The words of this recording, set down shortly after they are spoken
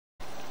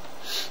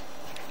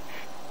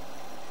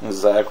This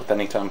is Zach with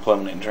Anytime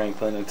Plumbing and Drain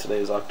Cleaning.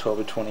 Today is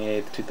October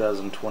 28th,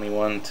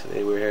 2021.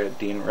 Today we're here at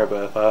Dean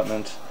River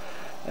Apartments,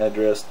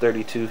 address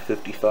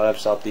 3255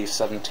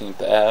 Southeast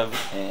 17th Ave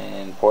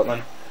in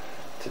Portland.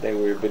 Today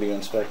we're video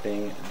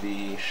inspecting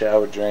the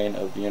shower drain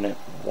of Unit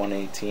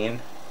 118.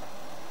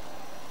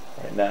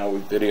 Right now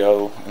we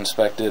video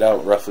inspected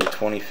out roughly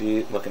 20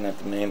 feet, looking at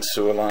the main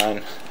sewer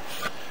line.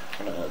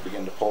 I'm going to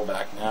begin to pull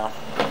back now.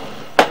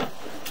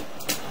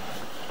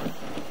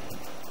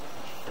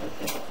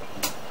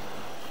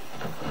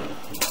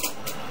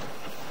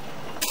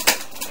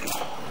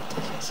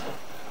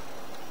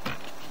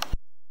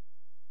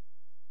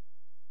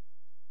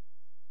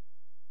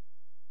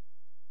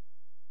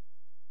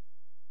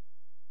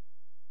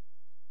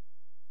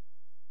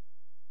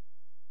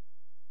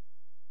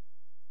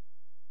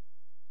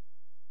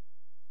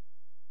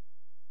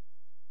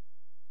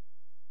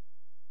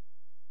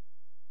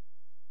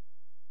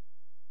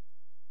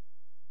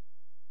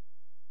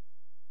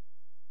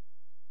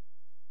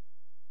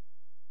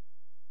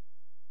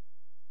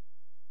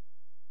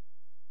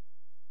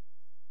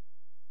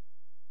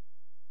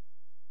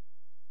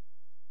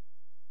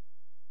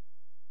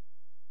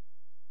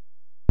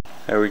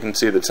 There we can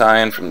see the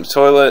tie-in from the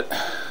toilet.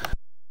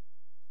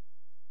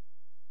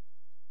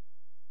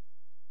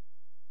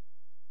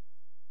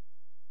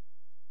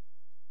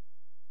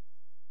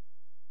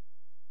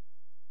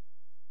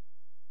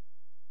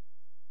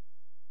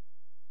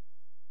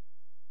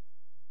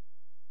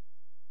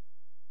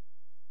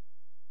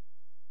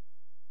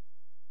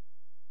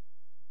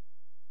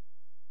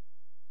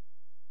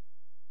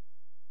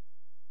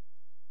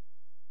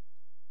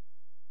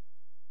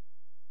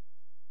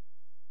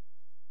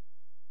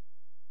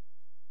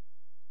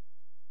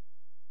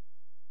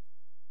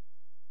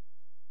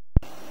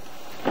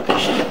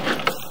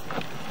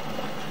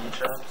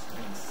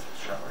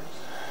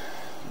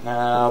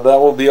 Now that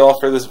will be all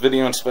for this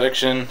video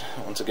inspection.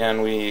 Once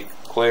again, we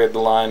cleared the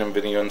line and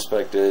video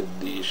inspected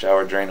the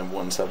shower drain of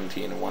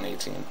 117 and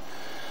 118.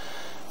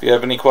 If you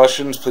have any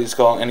questions, please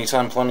call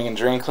Anytime Plumbing and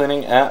Drain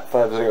Cleaning at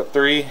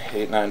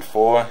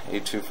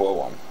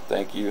 503-894-8241.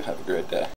 Thank you. Have a great day.